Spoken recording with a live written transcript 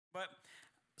But,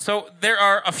 so there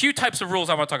are a few types of rules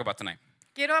I want to talk about tonight.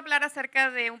 Quiero hablar acerca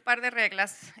de un par de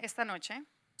reglas esta noche.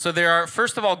 So there are,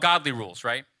 first of all, godly rules,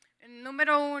 right?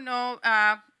 Número uno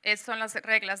son las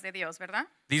reglas de Dios, ¿verdad?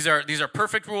 These are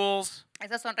perfect rules.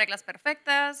 Esas son reglas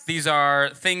perfectas, These are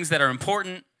things that are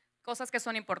important, cosas que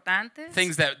son importantes,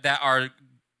 things that are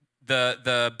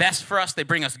the best for us. They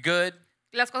bring us good.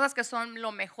 las cosas que son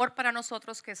lo mejor para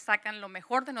nosotros, que sacan lo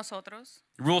mejor de nosotros.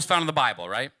 Rules found in the Bible,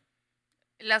 right?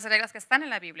 Las reglas que están en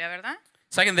la Biblia, ¿verdad?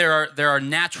 Second, there are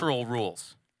natural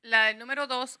rules. Número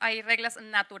dos, hay reglas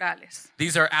naturales.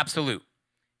 These are absolute.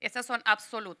 Estas son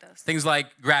absolutas. Things like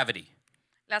gravity,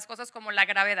 Las cosas como la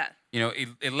gravedad,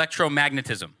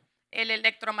 electromagnetism, el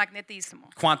electromagnetismo,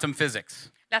 quantum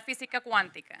physics. la física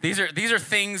cuántica. These are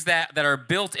things that are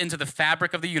built into the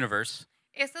fabric of the universe.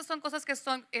 Estas son cosas que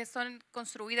son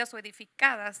construidas o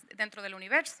edificadas dentro del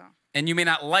universo. And you may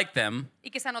not like them, Y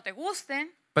quizá no te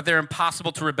gusten, but they're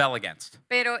impossible to rebel against.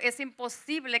 pero es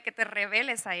imposible que te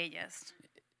rebeles a ellas.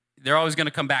 They're always going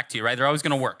to come back to you, right? They're always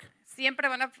going to work. Siempre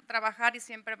van a trabajar y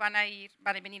siempre van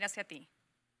a venir hacia ti.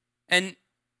 And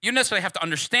you don't necessarily have to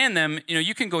understand them.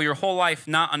 You can go your whole life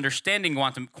not understanding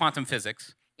quantum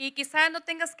physics. Y quizá no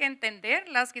tengas que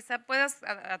entenderlas, quizá puedas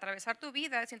atravesar tu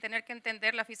vida sin tener que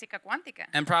entender la física cuántica.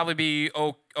 And probably be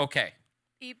okay.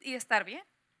 Y estar bien.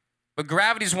 But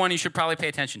gravity is one you should probably pay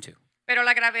attention to. Pero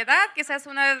la gravedad quizás es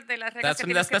una de las reglas que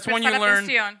tienes que That's one you prestar learn.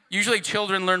 atención. Usually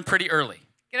children learn pretty early.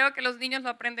 Creo que los niños lo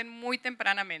aprenden muy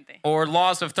tempranamente. Or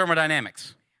laws of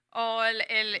thermodynamics. O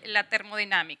la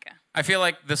termodinámica. I feel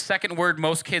like the second word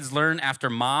most kids learn after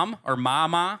mom or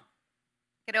mama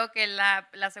Creo que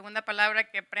la segunda palabra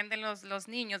que aprenden los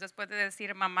niños después de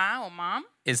decir mamá o mom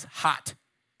is hot,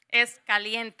 es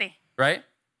caliente. right?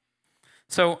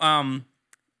 So,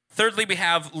 thirdly, we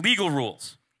have legal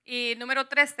rules. Y número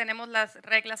 3 tenemos las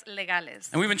reglas legales.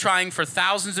 And we've been trying for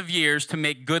thousands of years to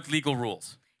make good legal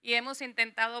rules Y hemos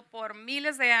intentado por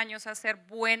miles de años hacer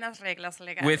buenas reglas with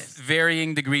legales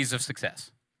varying degrees of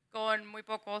success. con muy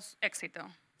pocos éxito.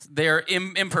 They're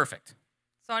imperfect.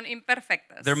 Son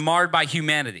imperfectas. They're marred by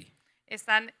humanity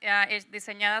Están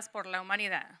diseñadas por la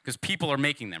humanidad. because people are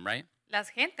making them, right? La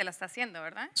gente la está haciendo,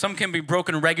 ¿verdad? Some can be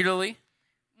broken regularly,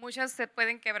 Muchas se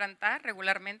pueden quebrantar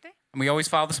regularmente. and we always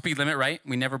follow the speed limit, right?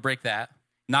 We never break that.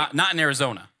 Not in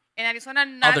Arizona. En Arizona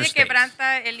nadie states.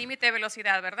 quebranta el límite de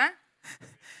velocidad, ¿verdad?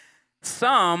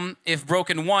 Some, if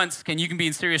broken once, you can be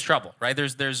in serious trouble, right?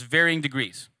 There's varying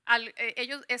degrees.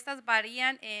 Estas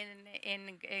varían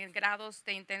en grados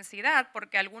de intensidad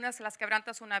porque algunas las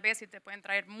quebrantas una vez y te pueden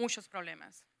traer muchos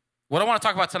problemas. What I want to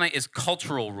talk about tonight is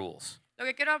cultural rules. Lo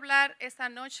que quiero hablar esta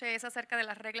noche es acerca de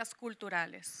las reglas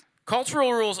culturales.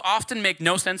 Cultural rules often make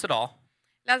no sense at all.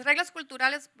 Las reglas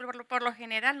culturales por lo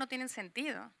general no tienen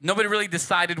sentido. Nobody really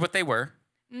decided what they were.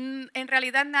 En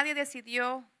realidad nadie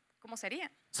decidió cómo serían.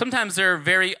 Sometimes they're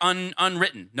very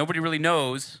unwritten. Nobody really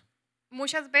knows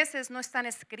Muchas veces no están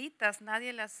escritas,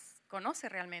 nadie las conoce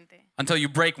realmente. until you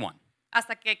break one,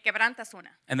 Hasta que quebrantas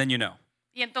una and then you know.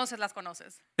 y entonces las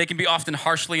conoces. They can be often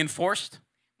harshly enforced,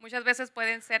 Muchas veces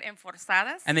pueden ser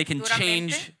enforzadas and they can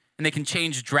duramente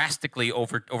change drastically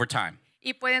over time.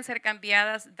 y pueden ser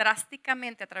cambiadas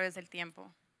drásticamente a través del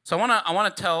tiempo. So I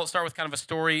want to start with kind of a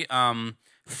story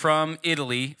from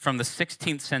Italy from the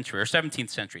 16th century or 17th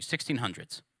century,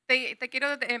 1600s. Te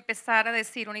quiero empezar a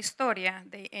decir una historia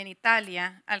en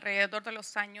Italia alrededor de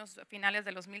los años finales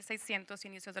de los 1600,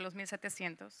 inicios de los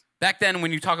 1700. Back then,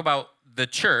 when you talk about the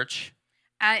church,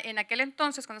 En aquel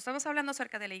entonces, cuando estamos hablando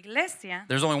acerca de la iglesia,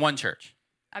 there's only one church.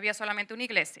 había solamente una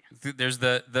iglesia, There's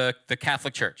the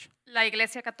Catholic Church, la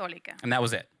iglesia católica, and that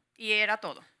was it. y era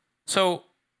todo. So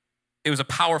it was a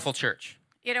powerful church,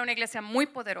 Y era una iglesia muy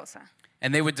poderosa.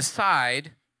 and they would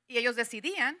decide Y ellos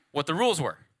decidían what the rules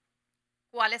were.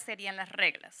 cuáles serían las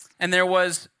reglas. And there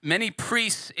was many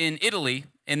priests in Italy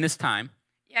in this time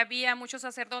Y había muchos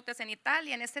sacerdotes en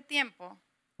Italia en ese tiempo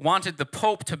wanted the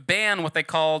Pope to ban what they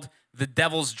called the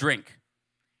devil's drink.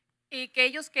 y que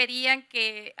ellos querían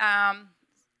que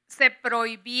se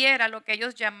prohibiera lo que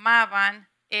ellos llamaban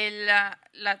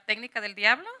la técnica del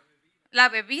diablo, la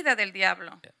bebida del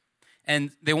diablo.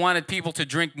 And they wanted people to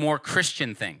drink more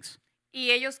Christian things.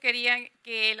 Y ellos querían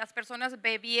que las personas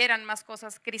bebieran más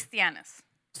cosas cristianas.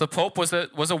 So the Pope was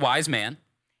a wise man,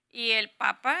 Y el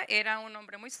Papa era un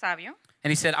hombre muy sabio.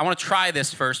 and he said, I want to try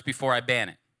this first before I ban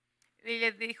it. Y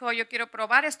le dijo, yo quiero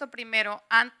probar esto primero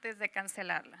antes de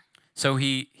cancelarla. So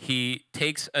he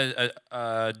takes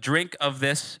a drink of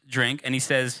this drink, and he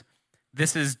says,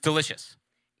 this is delicious.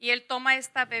 Y él toma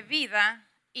esta bebida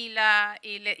y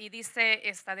dice,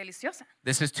 está deliciosa.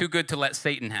 This is too good to let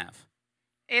Satan have.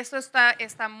 Eso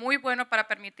está muy bueno para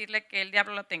permitirle que el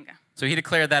diablo lo tenga. So he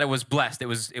declared that it was blessed, it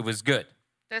was good.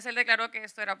 Entonces él declaró que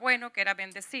esto era bueno, que era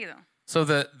bendecido. So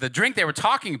the drink they were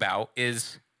talking about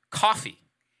is coffee.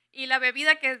 Y la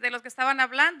bebida de los que estaban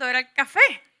hablando era el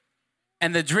café.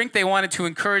 And the drink they wanted to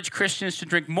encourage Christians to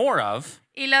drink more of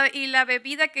Y la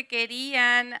bebida que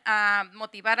querían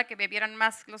motivar a que bebieran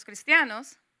más los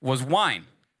cristianos was wine,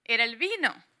 era el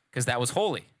vino, because that was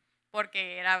holy.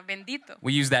 porque era bendito.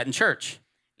 We use that in church.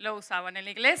 Lo usaban en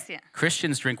la iglesia.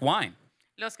 Christians drink wine.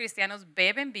 Los cristianos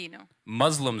beben vino.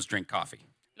 Muslims drink coffee.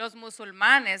 Los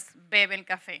musulmanes beben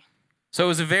café. So it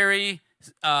was a very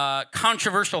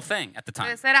controversial thing at the time.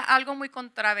 Entonces era algo muy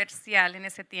controversial en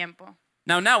ese tiempo.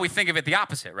 Now we think of it the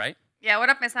opposite, right? Y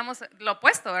ahora pensamos lo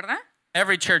opuesto, ¿verdad?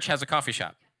 Every church has a coffee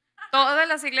shop. Todas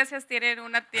las iglesias tienen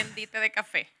una tiendita de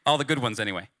café. All the good ones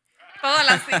anyway. Todas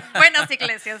las buenas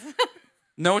iglesias.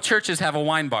 No churches have a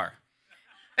wine bar.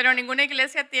 Pero ninguna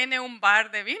iglesia tiene un bar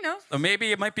de vinos. Or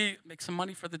maybe it might be make some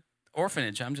money for the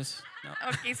orphanage. No.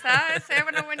 O quizás sea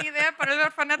una buena idea para el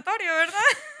orfanatorio,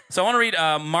 ¿verdad? So I want to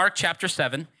read Mark chapter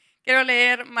 7. Quiero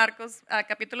leer Marcos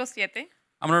capítulo 7.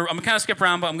 I'm going to kind of skip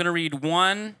around, but I'm going to read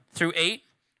 1 through 8.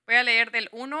 Voy a leer del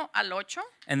 1 al 8.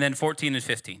 And then 14 and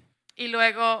 15. Y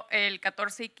luego el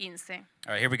 14 y 15.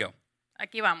 All right, here we go.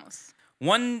 Aquí vamos. Do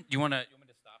you want me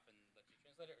to stop and let you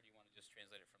translate it, or do you want to just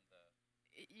translate it from the...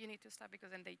 You need to stop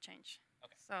because then they change.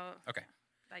 Okay. So, Okay.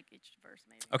 like each verse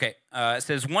maybe. Okay, it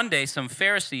says, one day some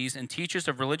Pharisees and teachers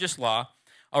of religious law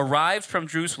arrived from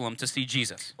Jerusalem to see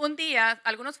Jesus. Un día,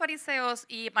 algunos fariseos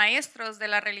y maestros de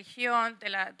la religión,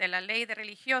 de la ley de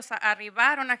religiosa,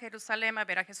 arribaron a Jerusalén a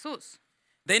ver a Jesús.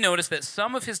 They noticed that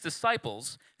some of his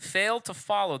disciples failed to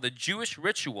follow the Jewish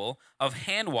ritual of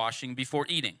hand washing before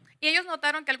eating. Y ellos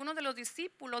notaron que algunos de los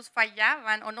discípulos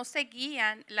fallaban o no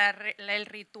seguían el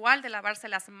ritual de lavarse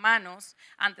las manos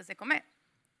antes de comer.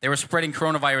 They were spreading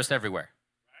coronavirus everywhere.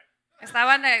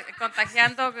 Estaban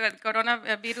contagiando el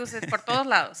coronavirus por todos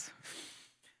lados.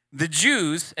 The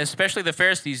Jews, especially the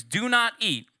Pharisees, do not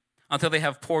eat until they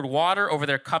have poured water over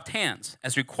their cupped hands,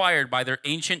 as required by their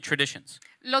ancient traditions.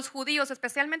 Los judíos,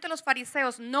 especialmente los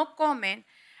fariseos, no comen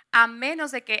a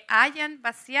menos de que hayan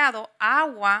vaciado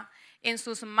agua en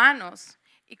sus manos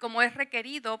y como es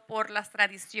requerido por las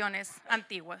tradiciones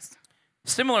antiguas.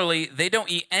 Similarly, they don't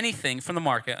eat anything from the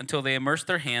market until they immerse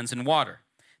their hands in water.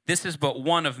 This is but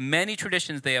one of many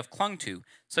traditions they have clung to,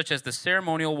 such as the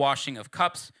ceremonial washing of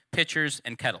cups, pitchers,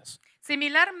 and kettles.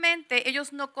 Similarmente,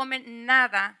 ellos no comen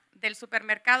nada del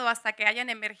supermercado hasta que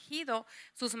hayan emergido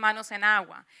sus manos en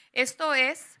agua. Esto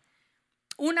es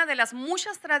una de las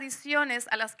muchas tradiciones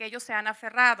a las que ellos se han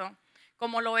aferrado,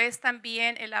 como lo es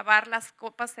también el lavar las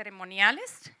copas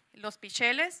ceremoniales, los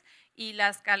picheles y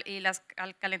las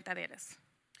calentaderas.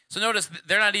 So notice,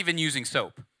 they're not even using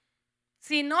soap.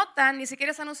 Si notan, ni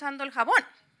siquiera están usando el jabón.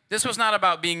 This was not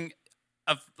about being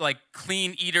like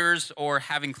clean eaters or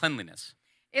having cleanliness.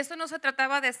 Esto no se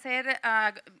trataba de ser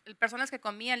personas que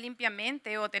comían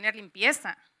limpiamente o tener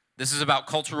limpieza. This is about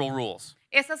cultural rules.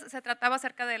 Esto se trataba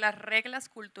acerca de las reglas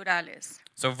culturales.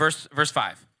 So verse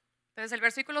 5. Entonces el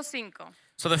versículo 5.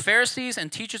 So the Pharisees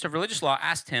and teachers of religious law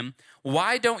asked him,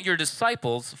 "Why don't your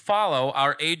disciples follow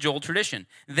our age-old tradition?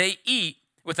 They eat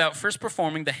without first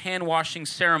performing the hand-washing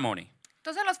ceremony."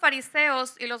 Entonces los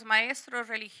fariseos y los maestros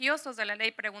religiosos de la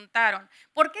ley preguntaron,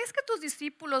 ¿por qué es que tus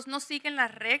discípulos no siguen las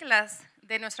reglas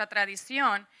de nuestra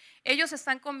tradición? Ellos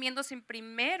están comiendo sin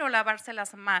primero lavarse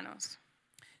las manos.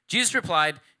 Jesus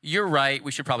replied, "You're right,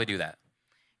 we should probably do that."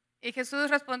 Y Jesús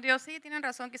respondió, sí, tienen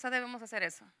razón, quizás debemos hacer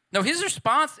eso. No, his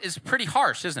response is pretty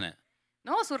harsh, isn't it?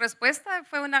 No, su respuesta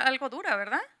fue algo dura,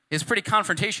 ¿verdad? It's pretty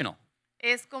confrontational.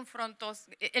 Él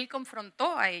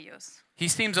confrontó a ellos. He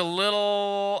seems a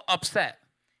little upset.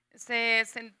 Se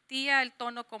sentía el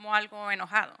tono como algo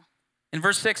enojado. In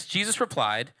verse 6, Jesus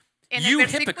replied, En el "You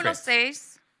versículo hypocrites,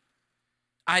 6,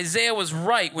 Isaiah was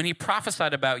right when he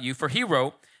prophesied about you, for he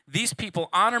wrote, 'These people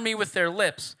honor me with their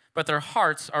lips, but their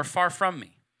hearts are far from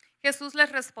me.'" Jesús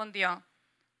les respondió,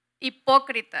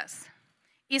 hipócritas,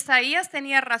 Isaías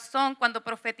tenía razón cuando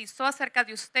profetizó acerca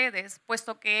de ustedes,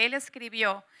 puesto que él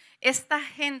escribió, esta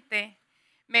gente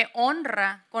me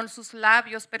honra con sus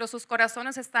labios, pero sus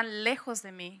corazones están lejos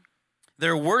de mí.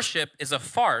 Their worship is a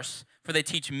farce, for they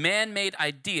teach man-made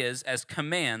ideas as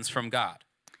commands from God.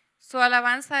 Su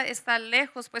alabanza está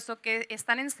lejos, puesto que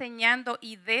están enseñando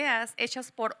ideas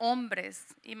hechas por hombres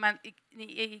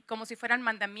y como si fueran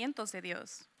mandamientos de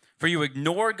Dios. For you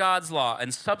ignore God's law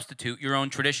and substitute your own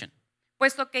tradition.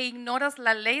 Puesto que ignoras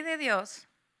la ley de Dios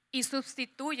y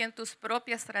sustituyen tus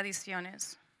propias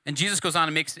tradiciones. And Jesus goes on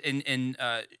and makes in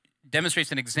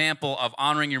demonstrates an example of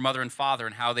honoring your mother and father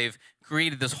and how they've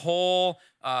created this whole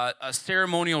a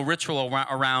ceremonial ritual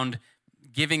around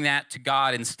giving that to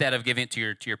God instead of giving it to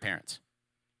your parents.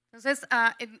 Entonces,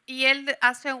 y él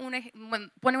hace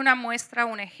pone una muestra,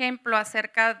 un ejemplo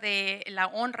acerca de la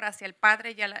honra hacia el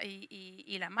padre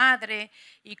y la madre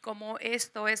y cómo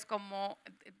esto es como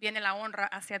viene la honra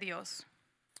hacia Dios.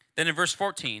 Then in verse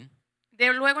 14,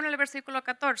 Luego en el versículo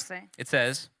 14, it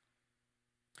says,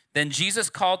 "Then Jesus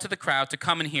called to the crowd to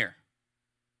come and hear.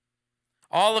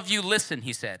 All of you listen,"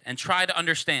 he said, "and try to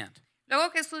understand." luego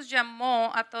Jesús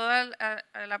llamó a todas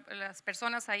las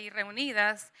personas ahí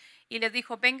reunidas y les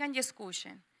dijo, vengan y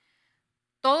escuchen.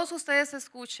 Todos ustedes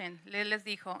escuchen, les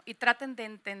dijo, y traten de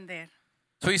entender.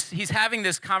 So he's having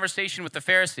this conversation with the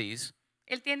Pharisees,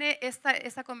 Él tiene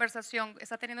esta conversación,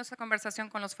 está teniendo esta conversación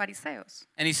con los fariseos.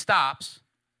 and he stops,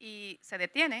 Y se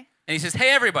detiene and he says, "Hey,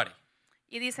 everybody,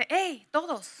 y dice, hey,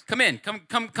 todos, come in,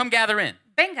 come gather in.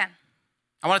 vengan,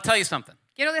 I want to tell you something."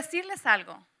 quiero decirles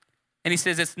algo. And he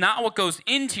says, "It's not what goes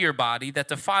into your body that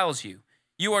defiles you.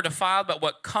 You are defiled by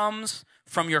what comes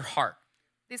from your heart."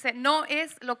 Dice, no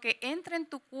es lo que entra en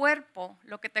tu cuerpo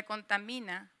lo que te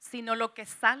contamina, sino lo que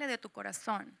sale de tu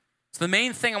corazón. So the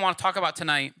main thing I want to talk about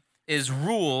tonight is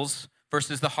rules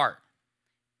versus the heart.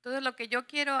 Entonces lo que yo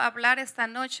quiero hablar esta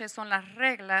noche son las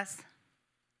reglas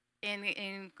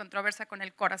en controversia con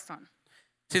el corazón.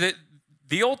 See,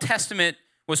 the Old Testament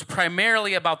was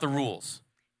primarily about the rules.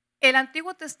 El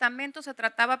Antiguo Testamento se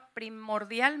trataba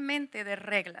primordialmente de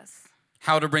reglas.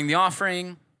 How to bring the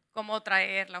offering, Cómo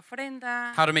traer la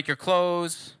ofrenda, how to make your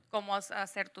clothes, cómo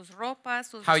hacer tus ropas,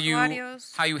 tus how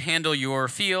vestuarios, you handle your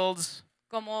fields.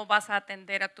 cómo vas a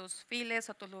atender a tus files,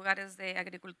 a tus lugares de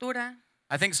agricultura.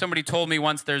 I think somebody told me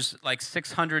once there's like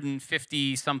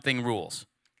 650 something rules.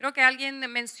 Creo que alguien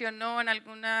mencionó en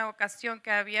alguna ocasión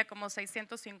que había como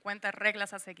 650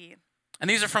 reglas a seguir. And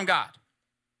these are from God.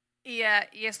 Y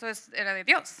esto era de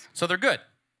Dios. So they're good.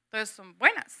 Entonces son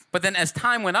buenas. But then as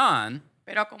time went on,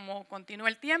 Pero como continúa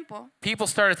el tiempo, people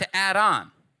started to add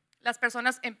on las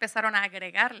personas empezaron a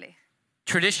agregarle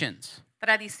traditions,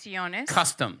 tradiciones,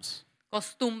 customs,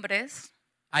 costumbres,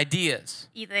 ideas.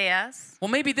 ideas, Well,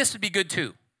 maybe this would be good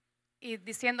too. y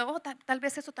diciendo, oh, tal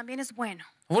vez eso también es bueno.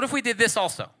 What if we did this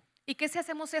also? ¿Y qué si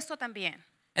hacemos esto también?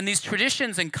 And these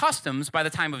traditions and customs by the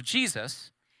time of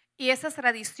Jesus Y esas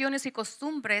tradiciones y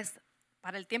costumbres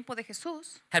para el tiempo de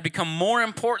Jesús had become more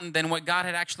important than what God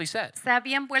had actually said. se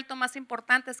habían vuelto más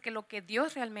importantes que lo que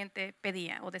Dios realmente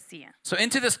pedía o decía. So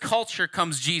into this culture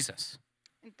comes Jesus.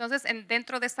 Entonces,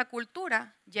 dentro de esta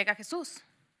cultura llega Jesús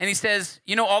And he says,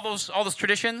 you know, all those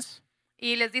traditions,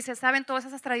 y les dice, ¿saben todas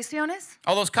esas tradiciones?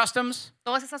 all those customs,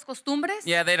 Todas esas costumbres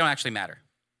yeah, they don't actually matter.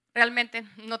 realmente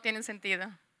no tienen sentido.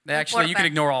 They No actually, you can importa.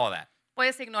 ignore all of that.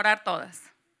 Puedes ignorar todas.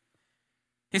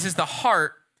 He says the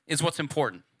heart is what's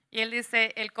important. Y él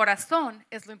dice, el corazón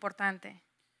es lo importante.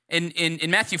 In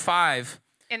Matthew 5,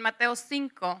 En Mateo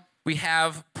 5 we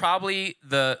have probably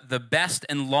the best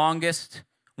and longest,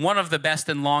 one of the best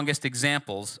and longest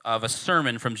examples of a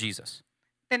sermon from Jesus.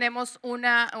 tenemos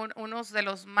unos de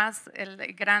los más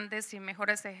grandes y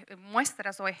mejores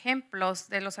muestras o ejemplos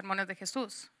de los sermones de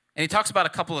Jesús. And he talks about a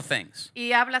couple of things.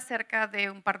 Y habla acerca de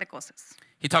un par de cosas.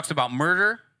 He talks about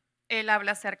murder, Él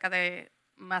habla acerca de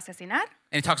asesinar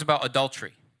and he talks about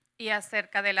adultery. y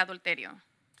acerca del adulterio.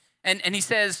 And he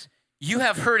says, you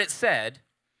have heard it said,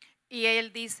 Y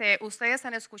él dice, ustedes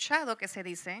han escuchado que se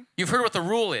dice, you've heard what the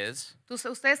rule is,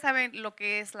 ustedes saben lo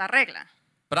que es la regla,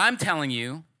 but I'm telling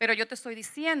you, pero yo te estoy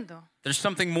diciendo there's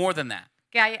something more than that.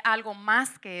 que hay algo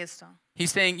más que eso.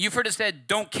 He's saying, you've heard it said,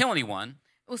 don't kill anyone,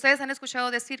 Ustedes han escuchado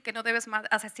decir que no debes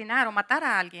asesinar o matar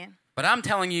a alguien, but I'm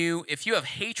telling you, if you have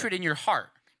hatred in your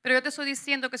heart, pero yo te estoy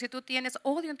diciendo que si tú tienes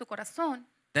odio en tu corazón,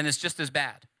 then it's just as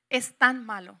bad. es tan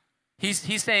malo. He's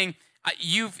saying,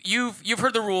 you've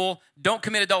heard the rule, don't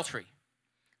commit adultery.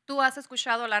 Tú has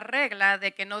escuchado la regla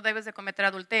de que no debes de cometer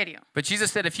adulterio, But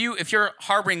Jesus said, if you're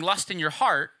harboring lust in your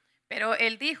heart, pero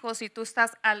él dijo, si tú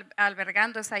estás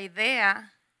albergando esa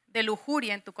idea de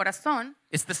lujuria en tu corazón,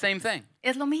 it's the same thing.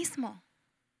 es lo mismo.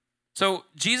 So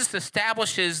Jesus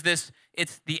establishes this,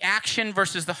 it's the action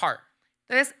versus the heart.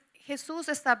 Entonces, Jesús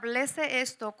establece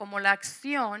esto como la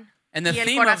acción And the y el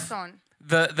theme of corazón.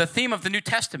 the theme of the New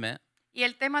Testament Y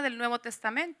el tema del Nuevo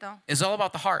Testamento is all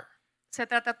about the heart. se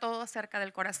trata todo acerca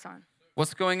del corazón.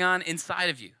 What's going on inside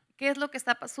of you, ¿Qué es lo que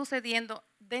está sucediendo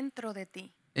dentro de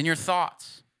ti? in your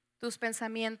thoughts? Tus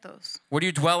pensamientos. What are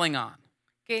you dwelling on?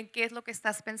 ¿Qué es lo que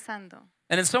estás pensando?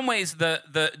 And in some ways,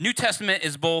 the New Testament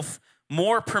is both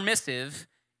more permissive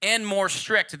and more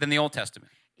strict than the Old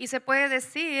Testament. Y se puede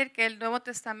decir que el Nuevo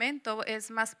Testamento es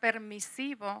más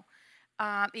permisivo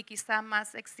y quizá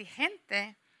más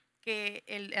exigente que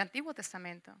el Antiguo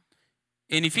Testamento.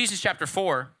 In Ephesians chapter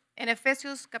 4 En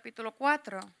Efesios capítulo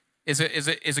 4 is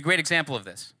a great example of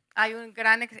this. hay un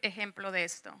gran ejemplo de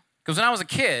esto. Because when I was a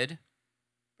kid,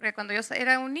 Porque cuando yo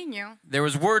era un niño, there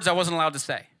was words I wasn't allowed to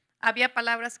say. había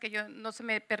palabras que yo no se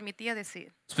me permitía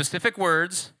decir. Specific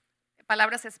words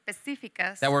Palabras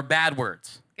específicas that were bad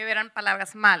words. que eran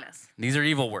palabras malas, These are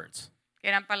evil words. que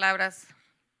eran palabras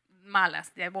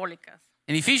malas, diabólicas.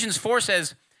 And Ephesians 4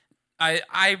 says,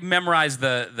 I memorized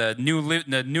the New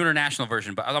International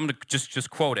Version, but I'm going to just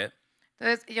quote it.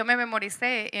 Entonces, yo me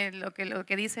memoricé en lo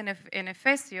que dice en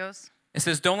Efesios. It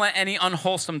says, don't let any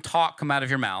unwholesome talk come out of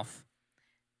your mouth.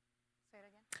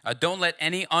 Don't let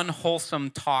any unwholesome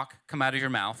talk come out of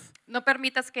your mouth, No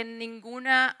permitas que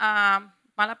ninguna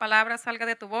mala palabra salga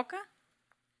de tu boca,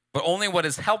 but only what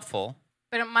is helpful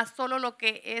pero más solo lo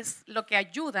que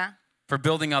ayuda for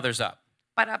building others up.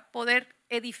 para poder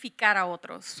edificar a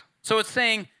otros. So it's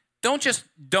saying, don't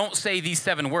say these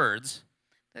 7 words.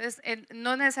 Entonces,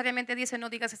 no necesariamente dice no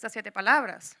digas estas 7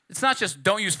 palabras. It's not just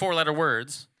don't use 4-letter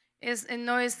words,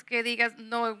 No es que digas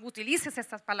no utilices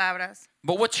estas palabras,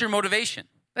 but what's your motivation?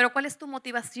 pero ¿cuál es tu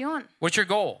motivación? What's your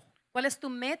goal? ¿Cuál es tu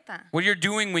meta? What you're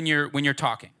doing when you're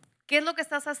talking? ¿Qué es lo que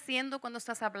estás haciendo cuando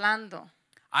estás hablando?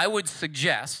 I would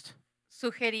suggest,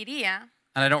 Sugeriría,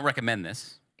 and I don't recommend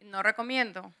this, no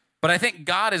recomiendo, but I think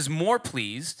God is more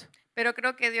pleased pero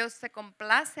creo que Dios se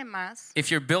complace más if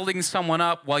you're building someone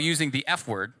up while using the F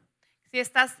word si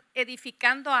estás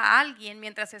edificando a alguien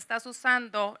mientras estás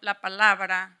usando la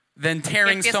palabra than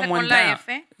tearing empieza con someone la down,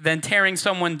 F. than tearing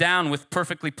someone down with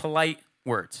perfectly polite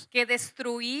words. que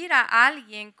destruir a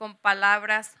alguien con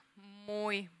palabras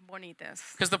muy bonitas.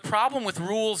 Because the problem with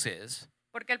rules is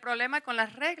Porque el problema con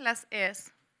las reglas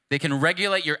es, they can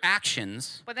regulate your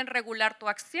actions, pueden regular tu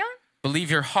acción, but leave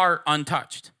your heart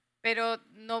untouched. pero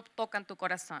no tocan tu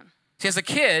corazón. See, as a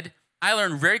kid, I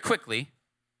learned very quickly,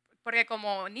 Porque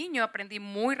como niño aprendí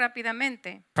muy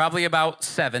rápidamente, probably about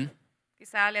 7.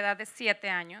 quizá a la edad de 7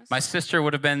 años, My sister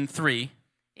would have been 3.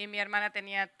 y mi hermana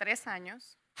tenía 3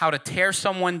 años, How to tear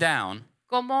someone down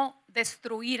cómo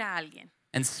destruir a alguien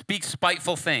and speak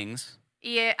spiteful things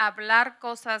y hablar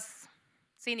cosas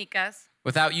cínicas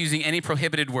without using any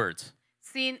prohibited words.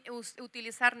 sin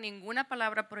utilizar ninguna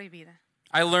palabra prohibida.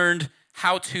 I learned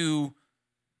how to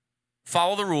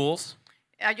follow the rules,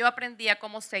 Yo aprendí a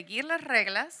cómo seguir las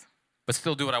reglas, but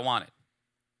still do what I wanted.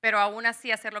 pero aún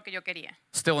así hacer lo que yo quería.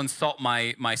 Still insult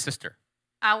my sister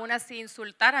Aún así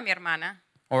insultar a mi hermana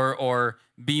or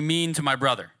be mean to my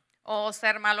brother o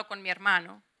ser malo con mi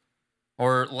hermano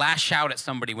or lash out at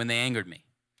somebody when they angered me.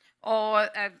 o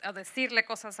a decirle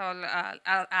cosas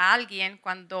a alguien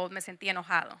cuando me sentía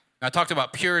enojado. I talked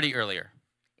about purity earlier.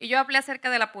 Y yo hablé acerca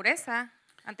de la pureza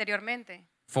anteriormente.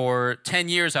 For 10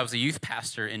 years, I was a youth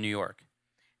pastor in New York.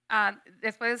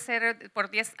 Después de ser por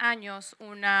 10 años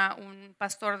un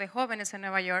pastor de jóvenes en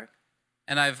Nueva York.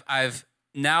 And I've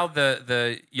now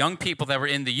the young people that were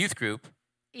in the youth group,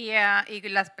 Y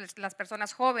las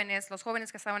personas jóvenes, los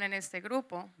jóvenes que estaban en este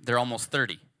grupo, they're almost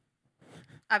 30.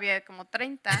 había como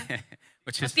 30.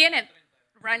 Which is Tienen,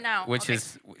 right now. Which okay.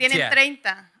 is- Tienen yeah.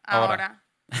 30 Ahora.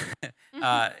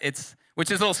 ahora. Which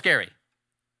is a little scary.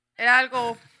 Era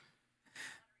algo,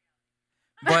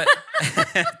 But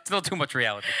it's a little too much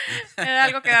reality. era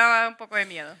algo que daba un poco de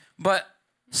miedo. But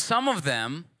some of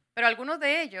them Pero algunos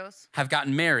de ellos have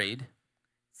gotten married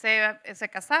se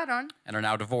casaron and are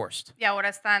now divorced. y ahora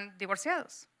están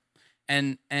divorciados.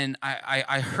 And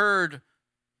I heard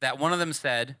that one of them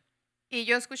said, Y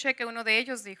yo escuché que uno de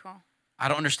ellos dijo, I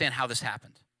don't understand how this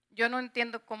happened. yo no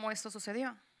entiendo cómo esto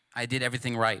sucedió. I did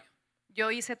everything right. Yo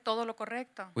hice todo lo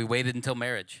correcto. We waited until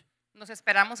marriage. Nos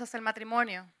esperamos hasta el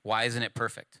matrimonio. Why isn't it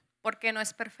perfect? ¿Por qué no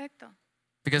es perfecto?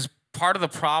 Because part of the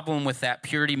problem with that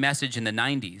purity message in the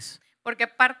 90s Porque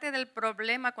parte del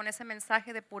problema con ese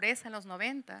mensaje de pureza en los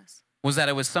 90s was that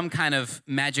it was some kind of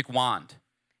magic wand.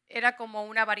 era como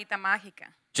una varita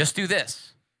mágica. Just do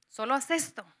this, Solo haz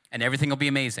esto and everything will be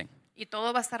amazing. y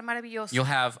todo va a estar maravilloso. You'll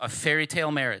have a fairy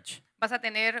tale marriage. Vas a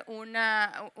tener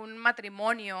un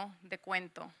matrimonio de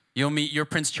cuento. You'll meet your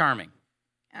Prince Charming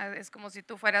Es como si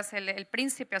tú fueras el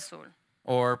príncipe azul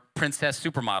or Princess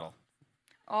Supermodel.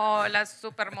 o la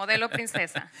supermodelo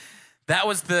princesa. That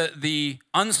was the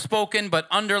unspoken but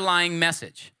underlying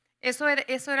message. Eso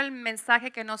era el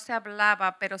mensaje que no se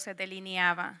hablaba, pero se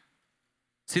delineaba.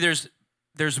 See,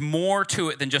 there's more to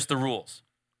it than just the rules.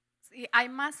 Sí, hay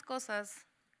más cosas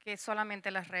que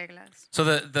solamente las reglas. So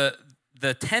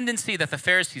the tendency that the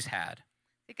Pharisees had,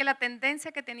 Así que la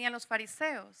tendencia que tenían los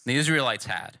fariseos, the Israelites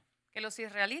had, que los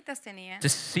israelitas tenían to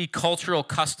see cultural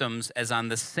customs as on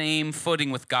the same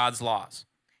footing with God's laws.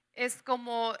 es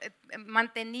como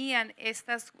mantenían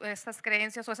estas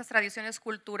creencias o esas tradiciones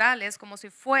culturales como si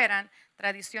fueran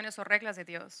tradiciones o reglas de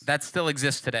Dios. That still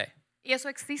exists today. Y eso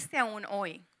existe aún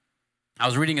hoy. I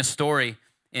was reading a story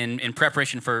in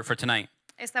preparation for tonight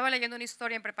Estaba leyendo una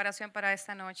historia en preparación para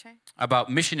esta noche about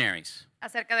missionaries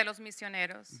acerca de los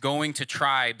misioneros going to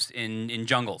tribes in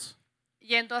jungles.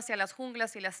 yendo hacia las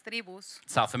junglas y las tribus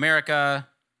South America,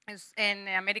 en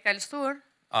América del Sur,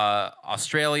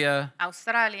 Australia,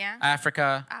 Australia,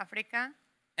 Africa. África.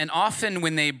 And often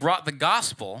when they brought the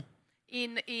gospel, Y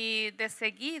de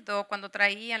seguido, cuando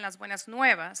traían las buenas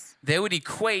nuevas, they would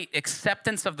equate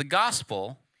acceptance of the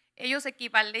gospel ellos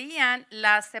equivalían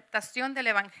la aceptación del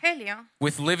evangelio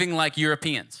with living like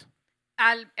Europeans,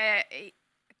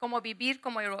 como vivir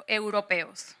como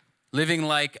europeos, living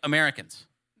like Americans.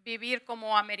 vivir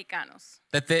como americanos.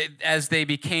 That as they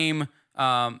became,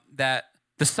 that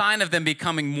the sign of them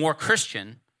becoming more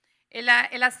Christian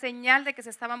La señal de que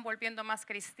se estaban volviendo más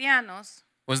cristianos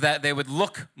was that they would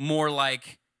look more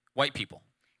like white people.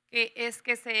 que es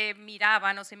que se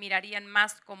miraban o se mirarían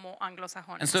más como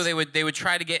anglosajones. And so they would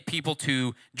try to get people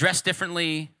to dress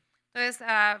differently, Entonces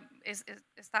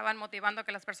estaban motivando a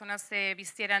que las personas se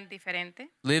vistieran diferente,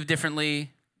 live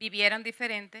differently, vivieran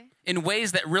diferente, in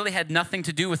ways that really had nothing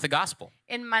to do with the gospel.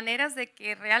 en maneras de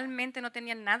que realmente no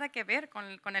tenían nada que ver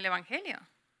con el evangelio,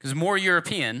 Because more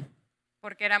European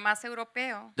porque era más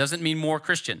europeo doesn't mean more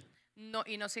Christian,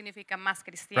 y no significa más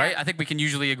cristiano. right? I think we can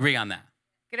usually agree on that.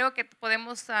 Creo que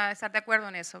podemos estar de acuerdo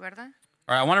en eso, ¿verdad?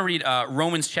 All right, I want to read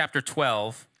Romans chapter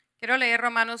 12, Quiero leer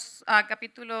Romanos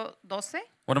capítulo 12,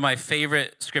 one of my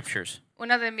favorite scriptures.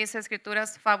 una de mis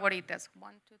escrituras favoritas.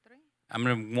 1, 2, 3. I'm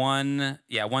going to 1,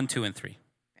 2, and 3.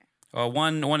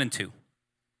 1 and 2.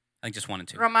 I think just 1 and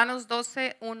 2. Romanos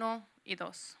 12, 1 y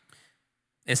 2.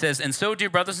 It says, "And so, dear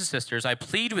brothers and sisters, I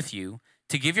plead with you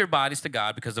to give your bodies to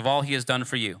God because of all he has done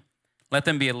for you. Let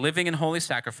them be a living and holy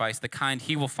sacrifice, the kind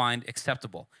he will find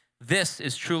acceptable. This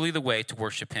is truly the way to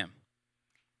worship him."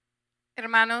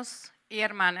 Hermanos y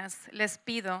hermanas, les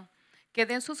pido que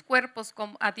den sus cuerpos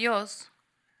a Dios,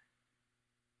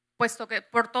 puesto que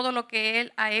por todo lo que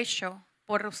Él ha hecho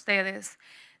por ustedes,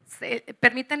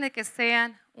 permítanle que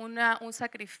sean un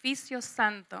sacrificio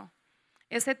santo,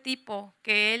 ese tipo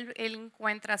que Él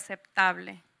encuentra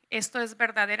aceptable. Esto es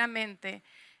verdaderamente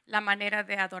la manera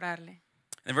de adorarle.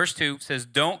 And verse 2 says,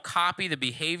 "Don't copy the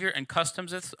behavior and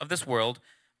customs of this world,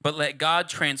 but let God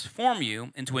transform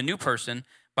you into a new person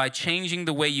by changing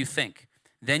the way you think.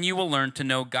 Then you will learn to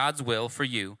know God's will for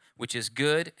you, which is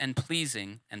good and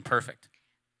pleasing and perfect."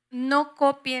 No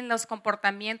copien los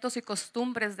comportamientos y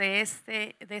costumbres de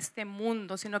este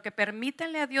mundo, sino que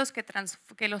permítanle a Dios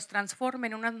que los transforme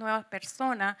en una nueva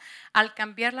persona al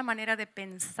cambiar la manera de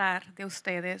pensar de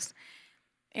ustedes.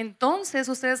 Entonces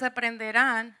ustedes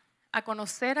aprenderán a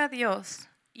conocer a Dios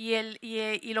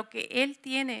y lo que Él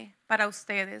tiene para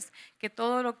ustedes, que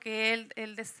todo lo que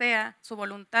Él desea, su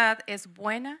voluntad es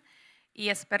buena y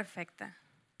es perfecta.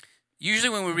 Usually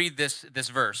when we read this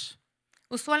verse,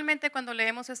 Usualmente cuando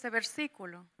leemos este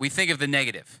versículo, we think of the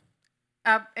negative,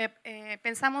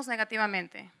 pensamos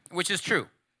negativamente, which is true.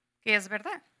 que es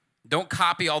verdad. Don't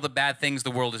copy all the bad things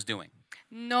the world is doing.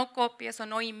 No copies o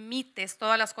no imites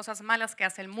todas las cosas malas que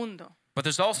hace el mundo. But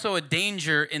there's also a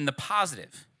danger in the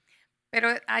positive,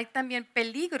 Pero hay también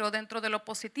peligro dentro de lo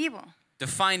positivo.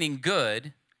 defining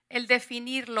good El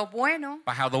definir lo bueno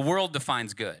by how the world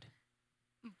defines good,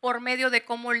 por medio de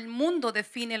cómo el mundo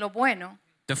define lo bueno,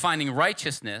 defining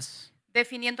righteousness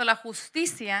definiendo la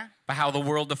justicia by how the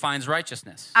world defines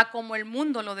righteousness. a como el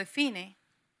mundo lo define.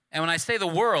 And when I say the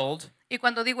world, Y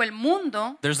cuando digo el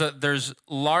mundo, there's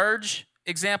large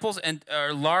examples and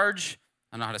large,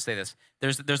 I don't know how to say this.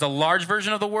 There's a large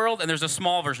version of the world and there's a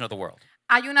small version of the world.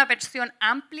 hay una versión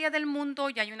amplia del mundo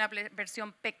y hay una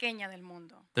versión pequeña del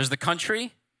mundo. There's the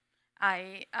country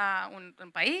Hay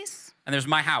un país and there's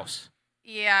my house.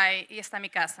 y está mi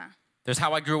casa. There's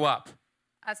how I grew up.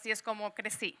 Así es como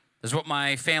crecí. There's what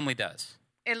my family does,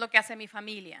 Es lo que hace mi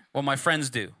familia what my friends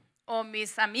do, o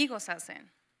mis amigos hacen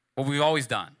what we've always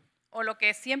done. o lo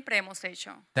que siempre hemos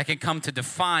hecho, That can come to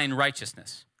define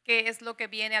righteousness. que es lo que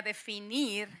viene a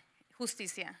definir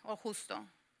justicia o justo.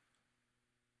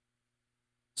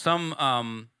 Some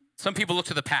people look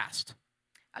to the past.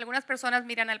 Algunas personas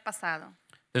miran al pasado.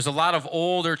 There's a lot of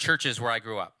older churches where I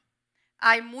grew up.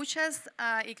 Hay muchas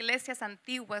iglesias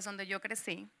antiguas donde yo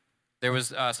crecí. There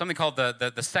was something called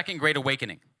the Second Great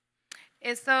Awakening.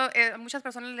 Esto muchas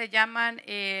personas le llaman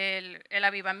el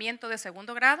avivamiento de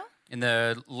segundo grado In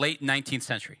the late 19th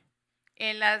century.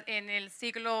 en el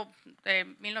siglo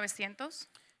 1900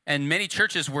 And many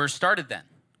churches were started then.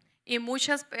 y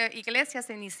muchas iglesias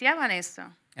iniciaban esto.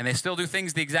 And they still do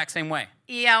things the exact same way.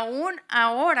 Y aún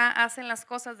ahora hacen las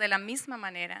cosas de la misma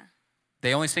manera.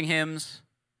 They only sing hymns.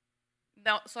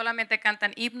 Solamente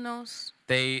cantan himnos,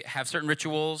 They have certain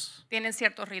rituals, tienen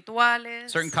ciertos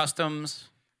rituales, certain customs.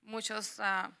 muchos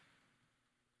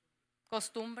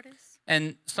costumbres.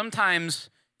 And sometimes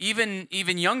even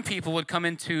young people would come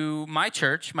into my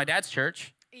church, my dad's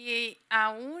church, Y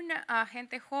aún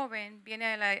gente joven viene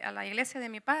a la iglesia de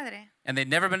mi padre and they'd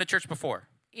never been to church before.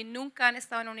 y nunca han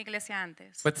estado en una iglesia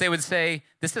antes. But they would say,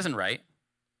 this isn't right.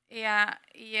 Y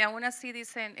aún así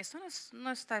dicen, eso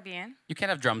no está bien. You can't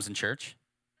have drums in church.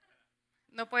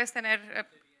 No puedes tener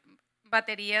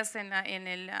baterías en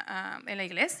la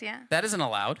iglesia. That isn't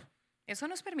allowed. Eso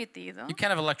no es permitido. You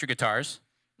can't have electric guitars.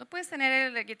 No puedes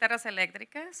tener guitarras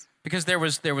eléctricas. Because there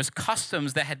was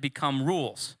customs that had become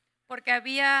rules. Porque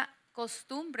había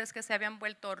costumbres que se habían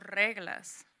vuelto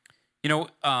reglas. You know,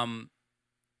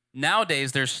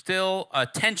 nowadays there's still a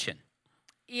tension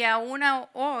Y aún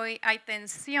hoy hay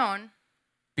tensión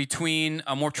between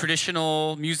a more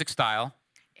traditional music style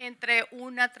entre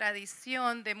una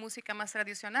tradición de música más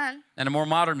tradicional and a more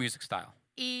modern music style.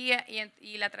 y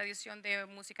la tradición de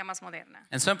música más moderna.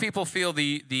 And some people feel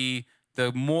the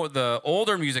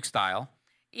older music style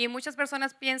Y muchas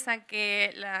personas piensan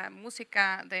que la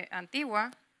música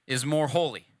antigua is more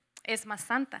holy. es más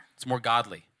santa, It's more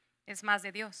godly. es más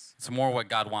de Dios, It's more what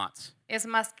God wants. es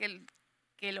más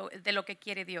de lo que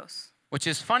quiere Dios. Which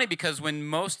is funny because when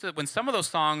some of those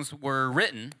songs were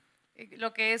written,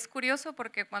 Lo que es curioso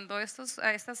porque cuando estas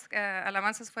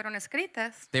alabanzas fueron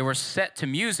escritas, they were set to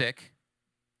music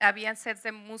habían sets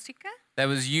de música that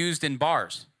was used in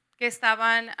bars. que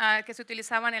se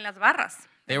utilizaban en las barras.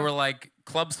 They were like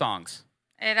club songs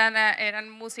Eran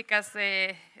músicas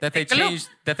de that they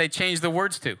club, changed the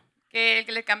words to. que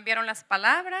le cambiaron las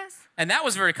palabras. And that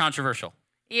was very controversial.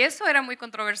 Y eso era muy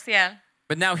controversial.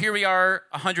 But now here we are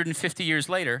 150 years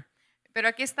later, Pero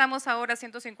aquí estamos ahora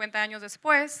 150 años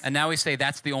después and now we say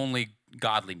that's the only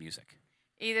godly music.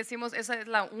 y decimos esa es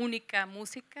la única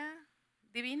música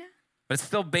divina. But it's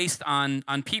still based on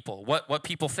people, what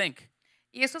people think.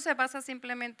 Y eso se basa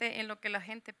simplemente en lo que la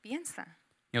gente piensa.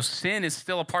 You know, sin is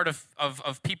still a part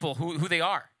of people who they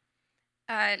are.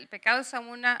 El pecado es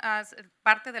una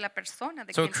parte de la persona,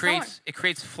 de So quién son. it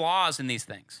creates flaws in these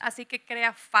things. Así que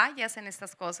crea fallas en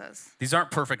estas cosas. These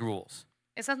aren't perfect rules.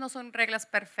 Esas no son reglas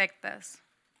perfectas.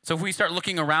 So if we start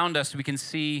looking around us, we can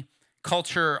see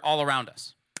culture all around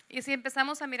us. Y si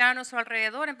empezamos a mirar a nuestro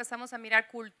alrededor, empezamos a mirar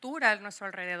cultura a nuestro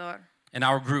alrededor In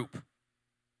our group,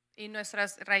 y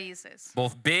nuestras raíces,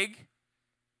 both big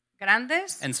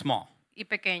grandes and small. y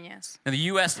pequeñas. And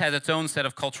the U.S. has its own set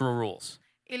of cultural rules.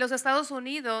 Y los Estados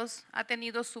Unidos ha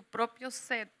tenido su propio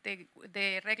set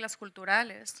de reglas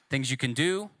culturales, Things you can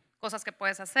do cosas que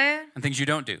puedes hacer, and things you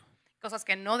don't do. cosas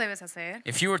que no debes hacer.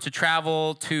 If you were to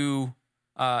travel to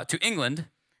England,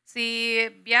 Si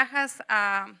viajas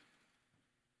a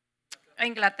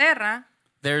Inglaterra,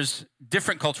 there's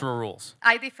different cultural rules.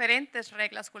 hay diferentes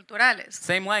reglas culturales.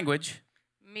 Same language,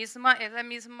 Es el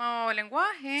mismo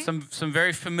lenguaje. some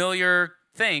very familiar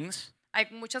things, Hay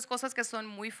muchas cosas que son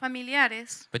muy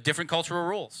familiares, but different cultural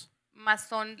rules. mas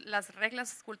las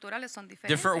reglas culturales son diferentes.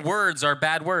 Different words are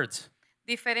bad words,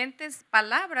 Diferentes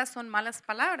palabras son malas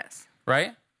palabras.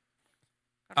 right?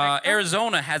 ¿Correcto?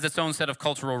 Arizona has its own set of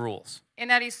cultural rules.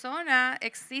 En Arizona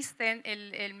existen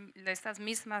estas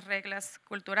mismas reglas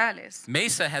culturales.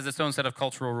 Mesa has its own set of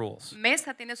cultural rules.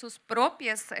 Mesa tiene sus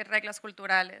propias reglas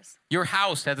culturales. Your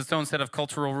house has its own set of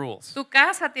cultural rules. Tu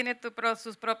casa tiene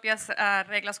sus propias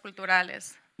reglas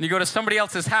culturales. And you go to somebody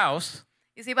else's house,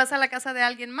 Y si vas a la casa de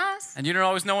alguien más, and you don't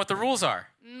always know what the rules are.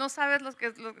 no sabes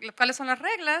cuáles son las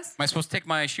reglas. Am I supposed to take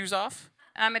my shoes off?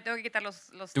 Me tengo que quitar los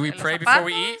Do we los pray zapatos. before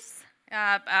we eat?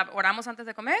 Oramos antes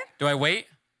de comer. Do I wait?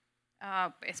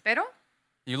 Espero.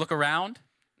 You look around.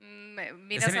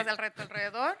 Miras Is it-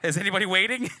 alrededor. Is anybody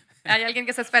waiting? ¿Hay alguien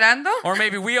que está esperando? Or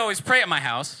maybe we always pray at my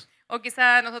house. O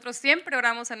quizá nosotros siempre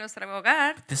oramos en nuestro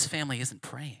hogar. This family isn't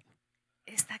praying.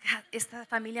 Esta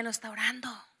familia no está orando.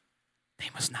 They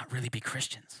must not really be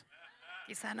Christians.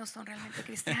 Quizá no son realmente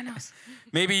cristianos.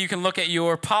 Maybe you can look at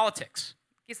your politics.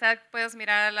 Quizá puedas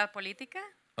mirar la política.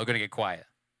 I'm going to get quiet.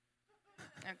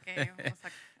 Ok, vamos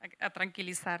a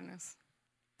tranquilizarnos.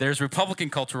 There's Republican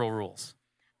cultural rules.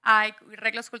 Hay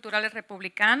reglas culturales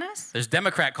republicanas There's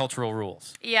Democrat cultural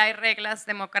rules. y hay reglas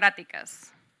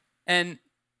democráticas. And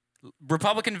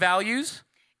Republican values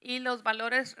Y los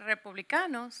valores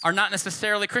republicanos are not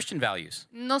necessarily Christian values.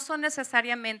 no son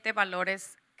necesariamente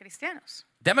valores cristianos.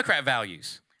 Democrat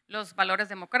values, Los valores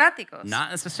democráticos not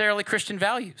necessarily Christian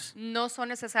values. no son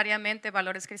necesariamente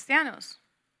valores cristianos.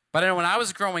 But I know when I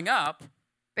was growing up,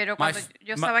 Pero My cuando f-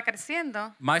 yo my- estaba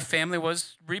creciendo, my family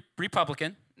was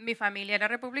Republican, mi familia era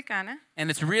republicana and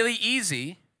it's really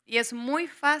easy y es muy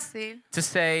fácil to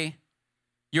say,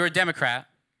 you're a Democrat,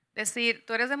 decir,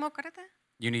 ¿tú eres demócrata?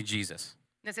 you need Jesus.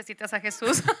 Necesitas a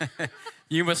Jesús.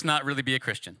 You must not really be a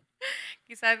Christian.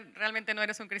 Quizás realmente no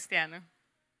eres un cristiano.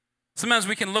 Sometimes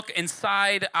we can look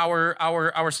inside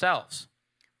ourselves.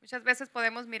 Muchas veces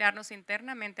podemos mirarnos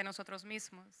internamente nosotros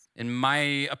mismos In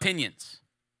my opinions,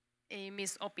 y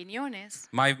mis opiniones,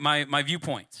 my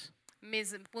viewpoints,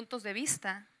 mis puntos de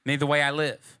vista, maybe the way I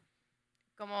live,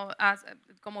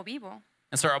 como vivo,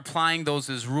 and start applying those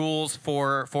as rules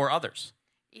for others.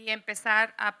 y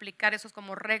empezar a aplicar esos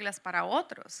como reglas para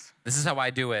otros. This is how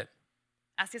I do it,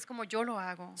 Así es como yo lo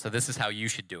hago. so this is how you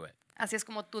should do it. Así es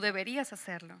como tú deberías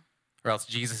hacerlo. Or else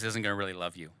Jesus isn't going to really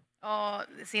love you. O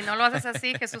si no lo haces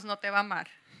así, Jesús no te va a amar.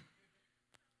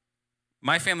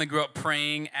 My family grew up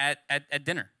praying at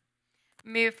dinner.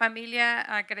 Mi familia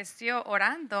creció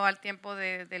orando al tiempo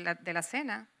de la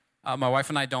cena. My wife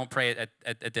and I don't pray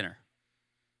at dinner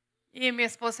Y mi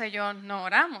esposa y yo no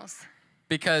oramos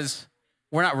because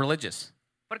we're not religious.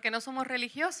 porque no somos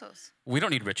religiosos. We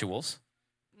don't need rituals.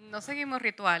 No seguimos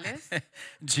rituales.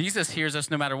 Jesus hears us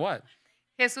no matter what.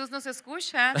 Jesús nos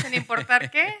escucha sin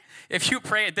importar qué. If you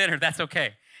pray at dinner, that's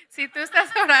okay. Si tú estás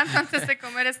orando antes de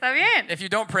comer, está bien. If you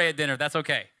don't pray at dinner, that's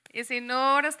okay. Y si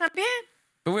no oras, también.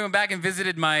 But we went back and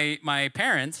visited my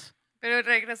parents, Pero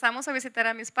regresamos a visitar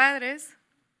a mis padres.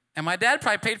 and my dad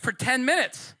probably prayed for 10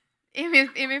 minutes. Y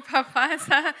mi papá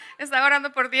está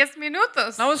orando por 10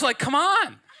 minutos. And I was like, come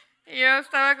on, Y yo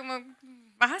estaba como,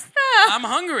 basta. I'm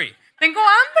hungry. Tengo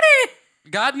hambre.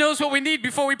 God knows what we need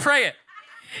before we pray it.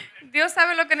 Dios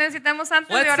sabe lo que necesitamos antes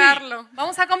Let's de orarlo.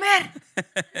 Vamos a comer.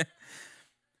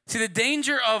 See, the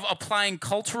danger of applying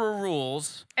cultural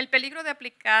rules El peligro de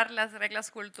aplicar las reglas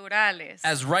culturales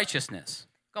as righteousness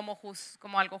como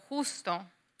algo justo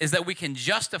is that we can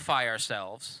justify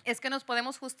ourselves es que nos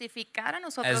podemos justificar a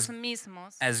nosotros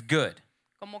mismos as good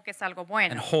como que es algo and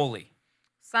bueno, holy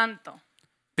santo,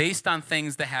 based on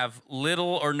things that have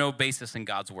little or no basis in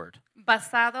God's word.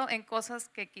 basado en cosas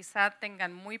que quizá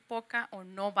tengan muy poca o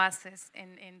no bases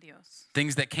en Dios,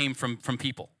 Things that came from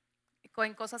people.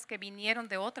 en cosas que vinieron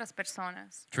de otras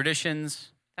personas,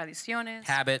 Traditions, tradiciones,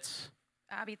 habits,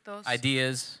 hábitos,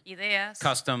 ideas, ideas,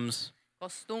 customs.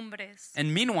 costumbres.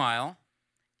 And meanwhile,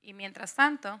 Y mientras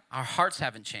tanto, our hearts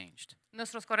haven't changed.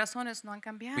 nuestros corazones no han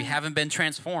cambiado. We haven't been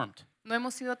transformed. No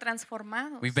hemos sido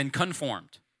transformados. We've been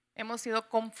conformed. Hemos sido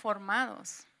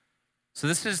conformados. So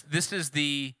this is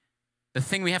the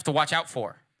thing we have to watch out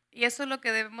for. Y eso es lo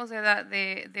que debemos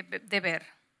de ver.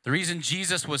 The reason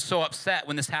Jesus was so upset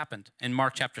when this happened in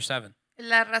Mark chapter 7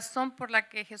 La razón por la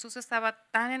que Jesús estaba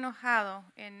tan enojado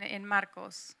en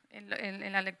Marcos,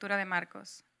 en la lectura de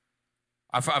Marcos.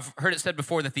 I've heard it said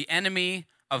before that the enemy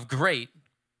of great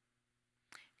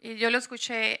Y yo lo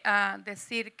escuché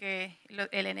decir que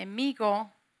el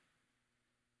enemigo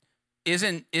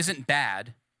isn't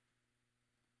bad,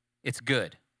 it's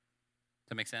good. Does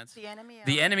that make sense?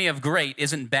 The enemy of great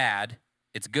isn't bad,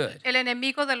 it's good. El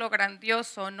enemigo de lo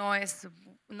grandioso no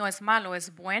es malo, es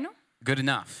bueno, Good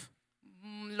enough.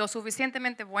 lo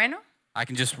suficientemente bueno. I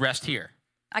can just rest here.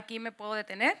 Aquí me puedo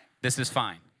detener, This is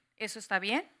fine. eso está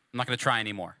bien, I'm not going to try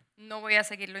anymore. no voy a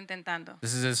seguirlo intentando.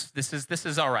 This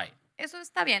is all right. Eso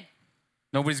está bien,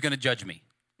 Nobody's going to judge me.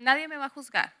 nadie me va a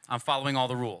juzgar. I'm following all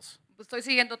the rules. Estoy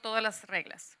siguiendo todas las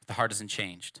reglas, The heart isn't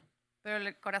changed. pero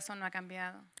el corazón no ha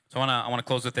cambiado. So I want to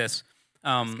close with this.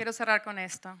 Quiero cerrar con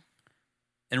esto.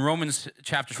 In Romans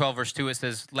chapter 12 verse 2 it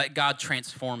says, "Let God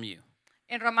transform you."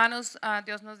 En Romanos,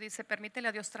 Dios nos dice, permítele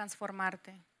a Dios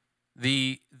transformarte.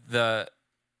 The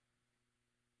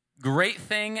great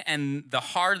thing and the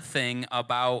hard thing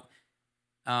about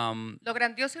Lo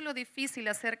grandioso y lo difícil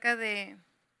acerca de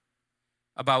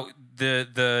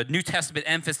the New Testament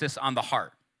emphasis on the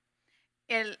heart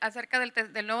acerca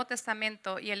del Nuevo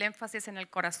Testamento y el énfasis en el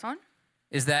corazón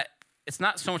is that it's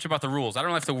not so much about the rules. I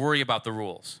don't have to worry about the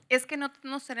rules. es que no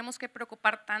nos tenemos que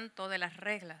preocupar tanto de las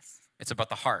reglas, It's about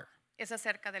the heart. es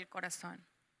acerca del corazón.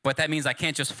 But that means I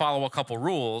can't just follow a couple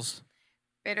rules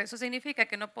Pero eso significa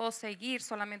que no puedo seguir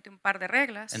solamente un par de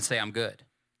reglas and say I'm good.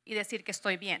 y decir que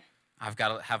estoy bien. I've got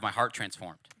to have my heart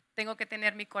transformed. Tengo que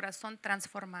tener mi corazón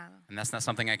transformado. And that's not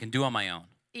something I can do on my own.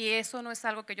 Y eso no es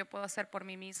algo que yo puedo hacer por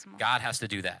mí mismo. God has to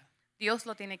do that. Dios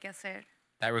lo tiene que hacer.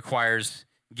 That requires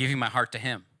giving my heart to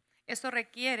him. Eso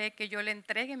requiere que yo le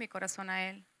entregue mi corazón a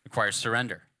Él Requires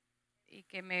surrender. y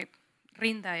que me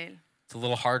rinda a Él. It's a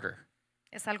little harder.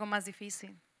 Es algo más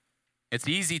difícil. It's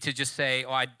easy to just say,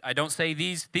 oh, I don't say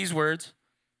these words.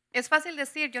 Es fácil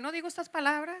decir, yo no digo estas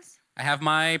palabras. I have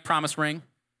my promise ring.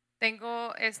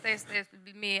 Tengo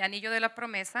mi anillo de la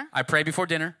promesa I pray before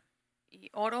dinner. y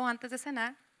oro antes de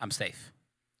cenar. I'm safe.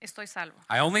 Estoy salvo.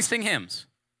 I only sing hymns,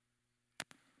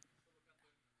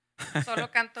 Solo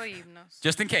canto himnos.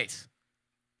 just in case.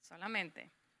 Solamente.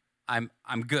 I'm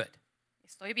good.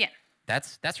 Estoy bien.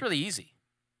 That's really easy,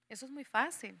 Eso es muy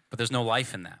fácil, but there's no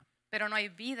life in that. pero no hay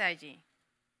vida allí.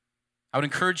 I would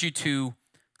encourage you to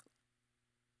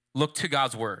look to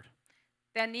God's word,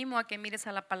 Te animo a que mires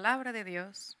a la palabra de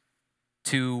Dios,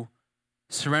 to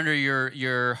surrender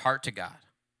your heart to God,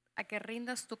 a que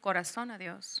rindas tu corazón a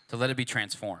Dios to let it be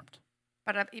transformed.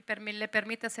 le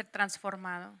permite ser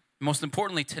transformado. Most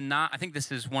importantly, I think this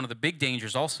is one of the big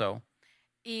dangers also,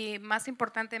 Y más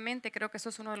importantemente, creo que eso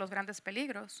es uno de los grandes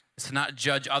peligros, is to not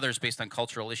judge others based on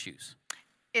cultural issues.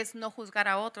 es no juzgar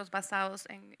a otros basados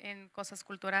en cosas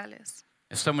culturales.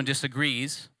 If someone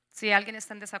disagrees Si alguien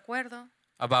está en desacuerdo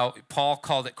about, Paul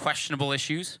called it questionable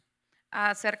issues,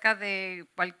 acerca de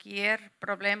cualquier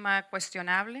problema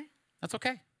cuestionable, that's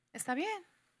okay. está bien.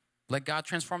 Let God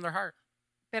transform their heart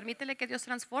Permítele que Dios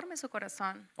transforme su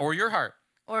corazón or your heart.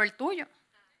 o el tuyo.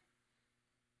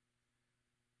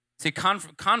 See,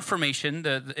 confirmation,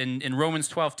 in Romans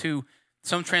 12:2,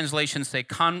 some translations say,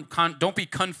 don't be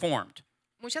conformed.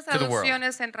 Muchas To the world.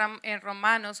 traducciones en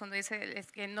Romanos donde dice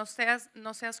es que no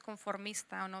seas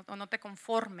conformista o no te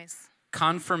conformes.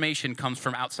 Confirmation comes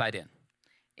from outside in.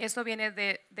 Eso viene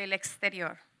del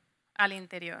exterior al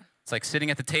interior. It's like sitting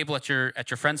at the table at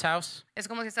your friend's house, Es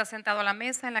como si estás sentado a la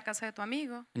mesa en la casa de tu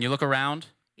amigo and you look around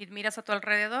y miras a tu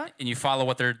alrededor and you follow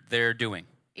what they're doing.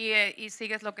 y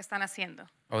sigues lo que están haciendo.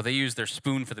 Oh, they use their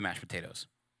spoon for the mashed potatoes.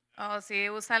 O si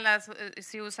usan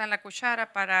la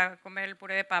cuchara para comer el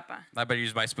puré de papa, I better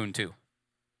use my spoon too.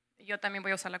 yo también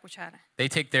voy a usar la cuchara. They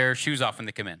take their shoes off when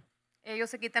they come in. Ellos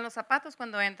se quitan los zapatos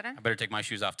cuando entran. I better take my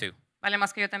shoes off too. Vale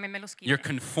más que yo también me los You're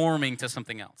quite. conforming to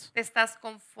something else. Te estás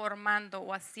conformando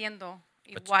o haciendo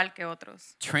igual que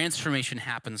otros. Transformation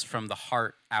happens from the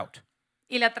heart out.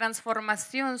 Y la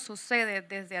transformación sucede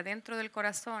desde adentro del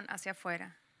corazón hacia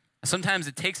afuera. Sometimes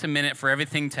it takes a minute for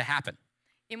everything to happen.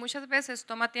 Y muchas veces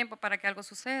toma tiempo para que algo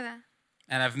suceda.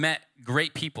 And I've met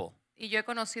great people Y yo he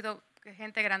conocido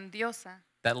gente grandiosa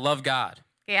that love God,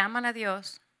 que aman a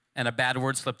Dios and a bad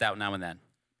word slipped out now and then.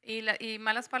 y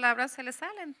malas palabras se les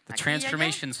salen. The aquí y allá.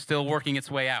 transformation's still working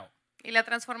its way out. Y la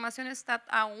transformación está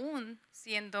aún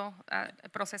siendo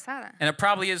procesada. And it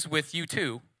probably is with you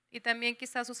too. Y también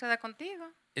quizás suceda contigo.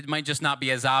 It might just not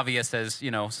be as obvious as,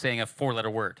 saying a 4-letter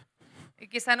word. Y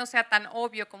quizás no sea tan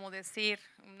obvio como decir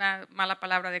una mala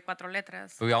palabra de 4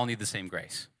 letras. But we all need the same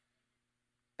grace.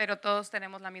 Pero todos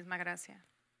tenemos la misma gracia.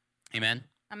 Amen?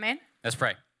 Amén. Let's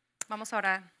pray. Vamos a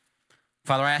orar.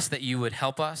 Father, I ask that you would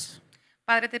help us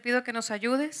Padre, te pido que nos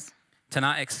ayudes to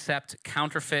not accept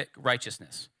counterfeit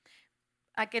righteousness.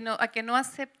 a que no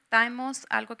aceptamos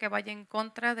algo que vaya en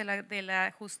contra de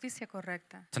la justicia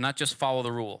correcta. To not just follow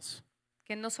the rules,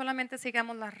 Que no solamente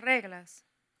sigamos las reglas,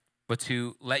 but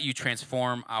to let you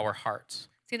transform our hearts.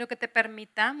 sino que te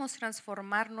permitamos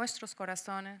transformar nuestros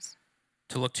corazones.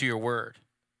 To look to your word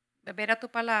De ver a tu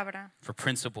palabra for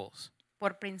principles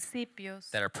por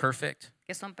principios that are perfect,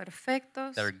 que son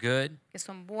perfectos, that are good, que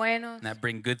son buenos and that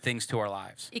bring good things to our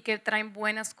lives. y que traen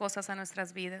buenas cosas a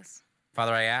nuestras vidas.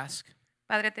 Father, I ask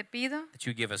Padre, te pido that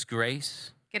you give us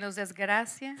grace que nos des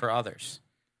gracia for others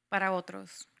para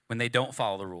otros when they don't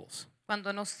follow the rules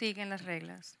cuando no siguen las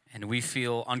reglas and we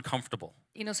feel uncomfortable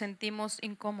y nos sentimos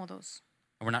incómodos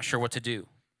and we're not sure what to do,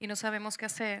 y no sabemos qué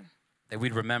hacer. that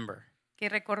we'd remember Que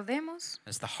recordemos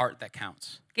it's the heart that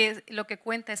counts que lo que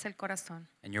cuenta es el corazón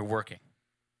and you're working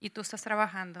y tú estás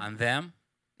trabajando on them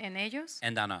en ellos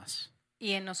and on us.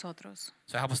 y en nosotros.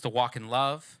 So help us to walk in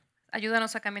love,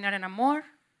 Ayúdanos a caminar en amor,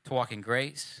 to walk in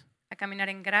grace, a caminar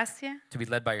en gracia, to be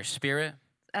led by your spirit,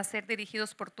 a ser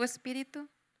dirigidos por tu espíritu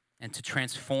and to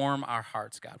transform our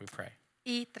hearts, God, we pray.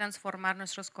 y transformar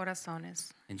nuestros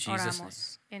corazones. In Jesus'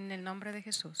 Oramos en el nombre de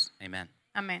Jesús. Amen.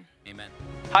 Amén. Amen.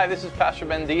 Hi, this is Pastor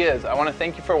Ben Diaz. I want to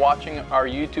thank you for watching our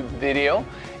YouTube video,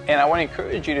 and I want to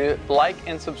encourage you to like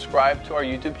and subscribe to our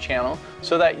YouTube channel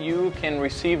so that you can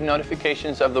receive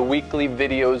notifications of the weekly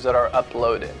videos that are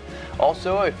uploaded.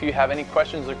 Also, if you have any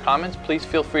questions or comments, please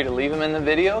feel free to leave them in the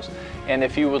videos. And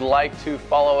if you would like to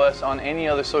follow us on any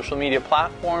other social media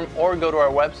platform or go to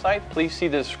our website, please see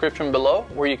the description below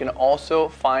where you can also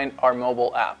find our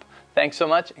mobile app. Thanks so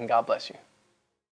much, and God bless you.